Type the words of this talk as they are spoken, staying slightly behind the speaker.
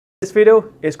This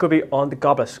video is going to be on the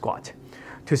goblet squat.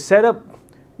 To set up,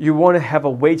 you want to have a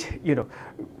weight,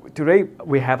 today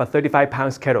we have a 35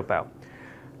 pounds kettlebell.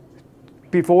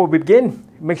 Before we begin,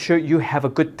 make sure you have a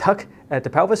good tuck at the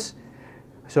pelvis.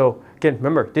 So again,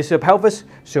 remember, this is your pelvis.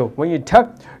 So when you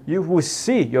tuck, you will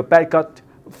see your back got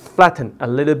flattened a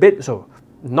little bit. So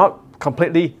not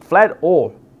completely flat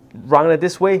or rounded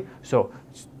this way. So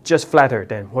just flatter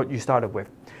than what you started with.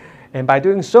 And by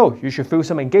doing so, you should feel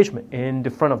some engagement in the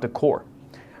front of the core.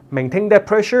 Maintain that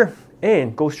pressure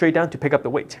and go straight down to pick up the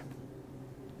weight.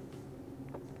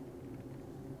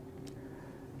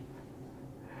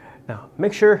 Now,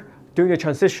 make sure during the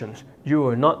transitions, you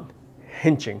are not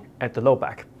hinging at the low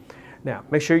back. Now,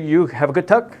 make sure you have a good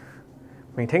tuck.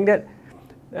 Maintain that.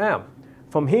 Now,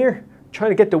 from here, try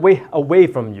to get the weight away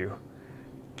from you.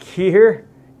 Key here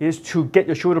is to get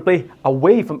your shoulder blade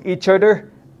away from each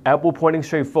other, elbow pointing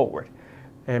straight forward.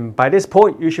 And by this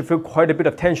point, you should feel quite a bit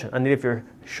of tension underneath your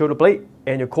shoulder blade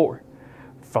and your core.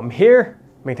 From here,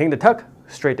 maintain the tuck,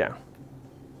 straight down.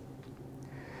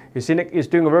 Your neck is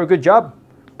doing a very good job,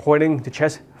 pointing the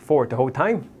chest forward the whole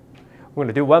time. We're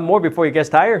gonna do one more before you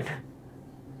get tired.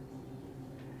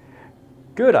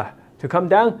 Good, to come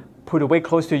down, put the weight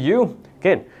close to you.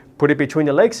 Again, put it between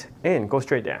your legs and go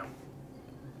straight down.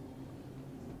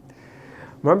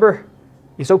 Remember,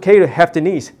 it's okay to have the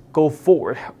knees go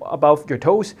forward above your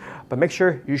toes, but make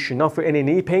sure you should not feel any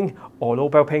knee pain or low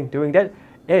back pain doing that.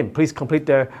 And please complete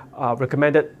the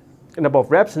recommended number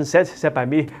of reps and sets set by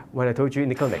me when I told you in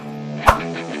the clinic.